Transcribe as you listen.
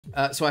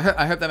So I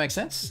hope that makes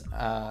sense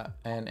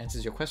and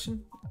answers your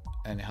question,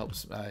 and it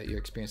helps your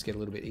experience get a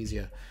little bit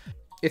easier.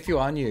 If you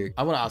are new,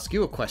 I want to ask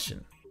you a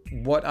question.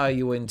 What are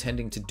you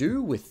intending to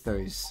do with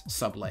those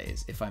sub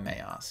layers, if I may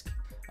ask?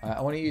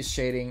 I want to use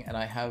shading, and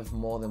I have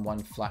more than one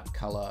flat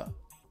color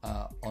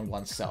on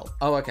one cell.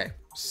 Oh, okay.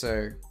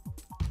 So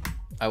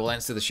I will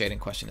answer the shading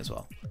question as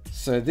well.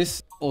 So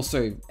this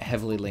also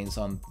heavily leans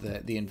on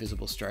the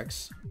invisible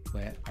strokes,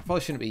 where I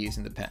probably shouldn't be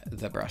using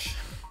the brush.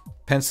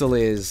 Pencil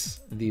is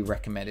the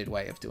recommended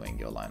way of doing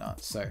your line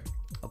art. So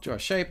I'll draw a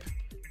shape,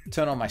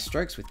 turn on my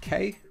strokes with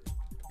K,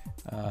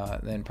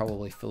 then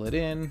probably fill it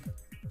in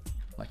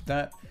like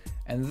that.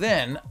 And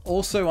then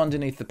also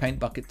underneath the paint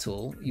bucket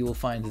tool, you will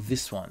find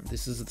this one.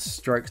 This is the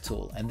stroke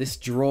tool, and this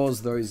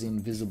draws those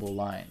invisible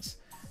lines.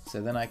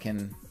 So then I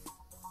can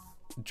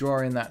draw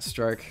in that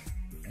stroke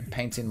and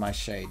paint in my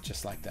shade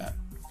just like that.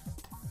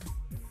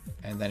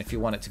 And then if you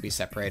want it to be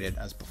separated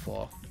as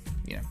before,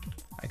 you know,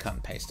 I cut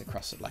and paste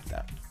across it like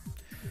that.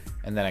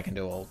 And then I can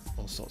do all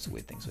sorts of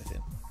weird things with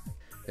it.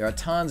 There are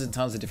tons and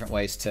tons of different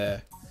ways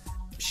to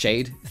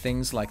shade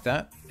things like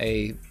that.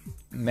 A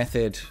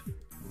method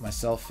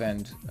myself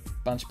and a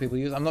bunch of people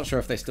use, I'm not sure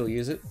if they still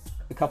use it.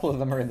 A couple of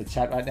them are in the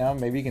chat right now.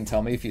 Maybe you can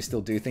tell me if you still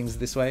do things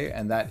this way,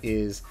 and that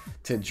is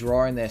to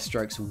draw in their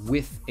strokes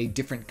with a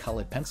different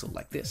colored pencil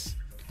like this.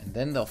 And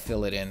then they'll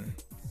fill it in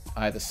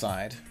either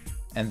side.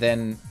 And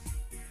then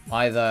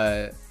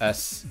either,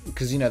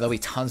 because you know, there'll be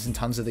tons and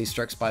tons of these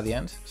strokes by the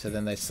end. So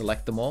then they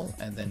select them all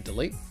and then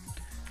delete.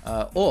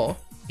 Or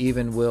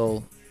even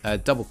will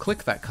double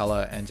click that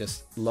color and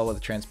just lower the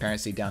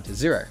transparency down to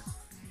 0.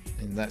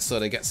 And that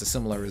sort of gets a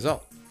similar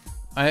result.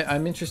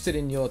 I'm interested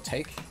in your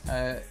take,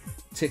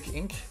 Tick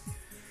Ink,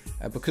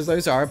 because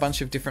those are a bunch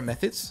of different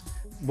methods.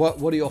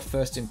 What are your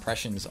first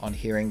impressions on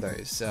hearing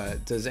those?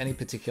 Does any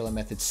particular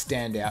method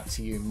stand out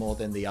to you more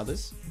than the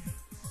others?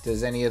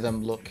 Does any of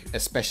them look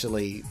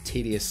especially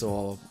tedious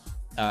or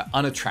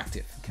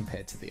unattractive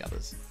compared to the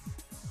others?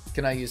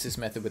 Can I use this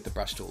method with the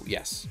brush tool?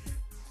 Yes.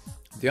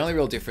 The only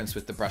real difference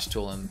with the brush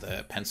tool and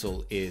the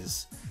pencil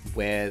is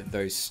where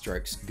those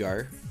strokes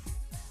go.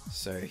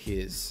 So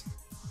here's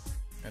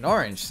an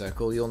orange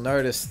circle. You'll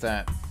notice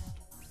that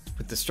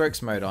with the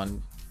strokes mode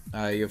on,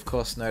 you of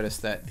course notice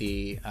that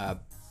the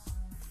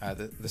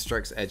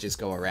strokes edges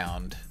go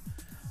around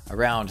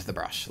the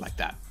brush like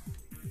that,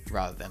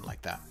 rather than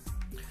like that.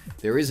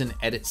 There is an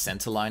edit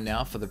center line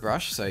now for the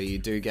brush, so you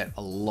do get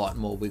a lot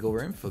more wiggle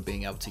room for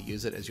being able to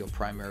use it as your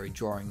primary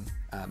drawing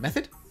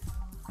method.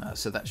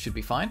 So that should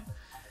be fine.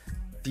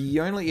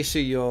 The only issue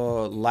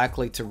you're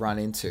likely to run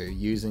into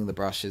using the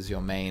brush as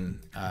your main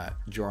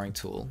drawing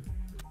tool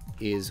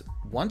is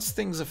once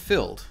things are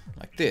filled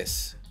like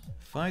this,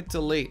 if I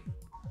delete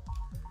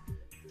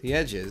the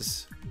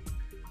edges,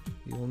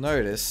 you'll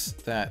notice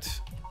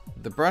that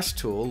the brush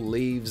tool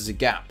leaves a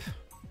gap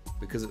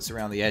because it's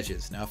around the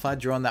edges. Now, if I'd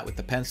drawn that with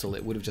the pencil,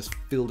 it would have just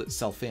filled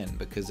itself in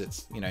because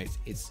it's, you know,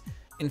 it's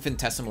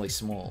infinitesimally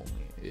small.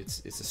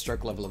 It's a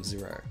stroke level of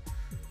 0.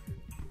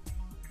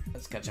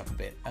 Let's catch up a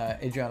bit.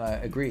 Adriana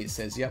agrees,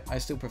 says, yep, I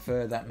still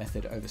prefer that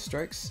method over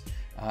strokes.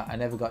 I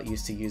never got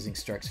used to using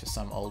strokes for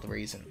some old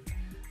reason.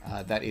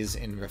 That is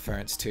in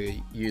reference to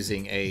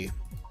using a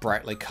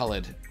brightly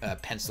colored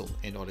pencil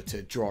in order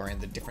to draw in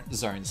the different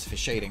zones for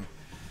shading.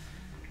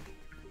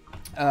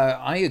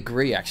 I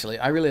agree, actually.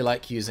 I really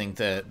like using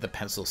the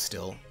pencil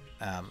still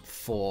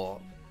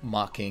for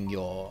marking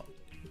your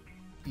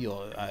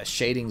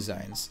shading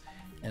zones.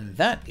 And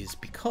that is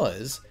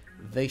because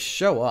they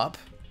show up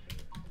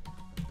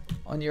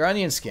on your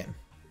onion skin.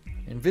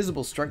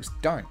 Invisible strokes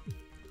don't.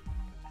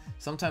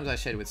 Sometimes I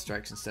shade with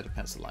strokes instead of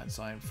pencil lines,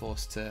 so I'm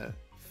forced to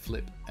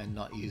flip and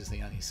not use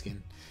the onion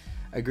skin.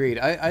 Agreed.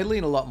 I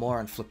lean a lot more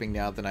on flipping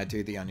now than I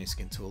do the onion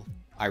skin tool,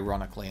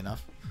 ironically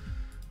enough.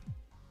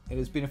 It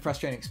has been a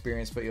frustrating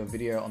experience, but your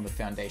video on the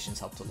foundations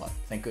helped a lot.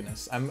 Thank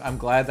goodness. I'm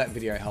glad that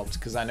video helped,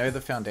 because I know the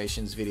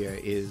foundations video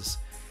is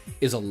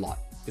a lot.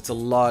 It's a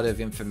lot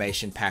of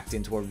information packed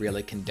into a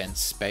really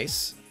condensed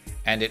space,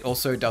 and it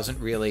also doesn't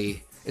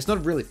really... It's not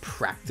a really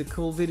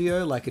practical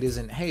video, like it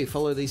isn't, hey,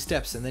 follow these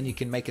steps and then you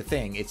can make a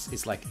thing.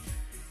 It's like,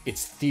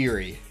 it's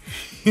theory,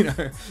 you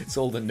know, it's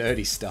all the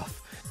nerdy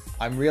stuff.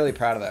 I'm really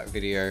proud of that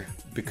video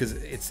because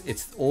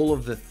it's all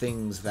of the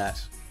things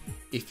that,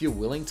 if you're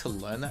willing to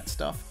learn that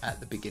stuff at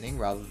the beginning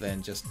rather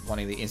than just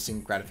wanting the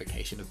instant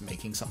gratification of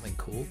making something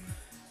cool,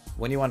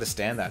 when you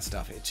understand that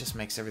stuff, it just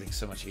makes everything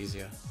so much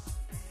easier.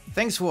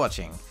 Thanks for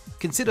watching.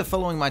 Consider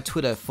following my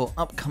Twitter for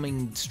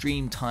upcoming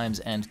stream times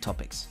and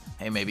topics.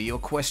 Hey, maybe your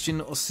question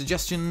or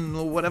suggestion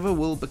or whatever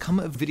will become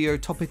a video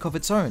topic of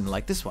its own,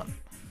 like this one.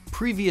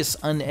 Previous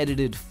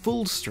unedited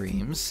full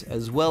streams,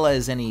 as well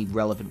as any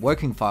relevant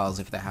working files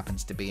if there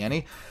happens to be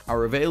any,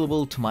 are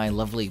available to my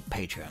lovely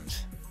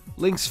patrons.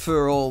 Links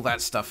for all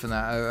that stuff and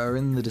that are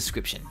in the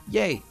description.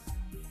 Yay!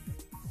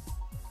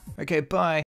 Okay, bye.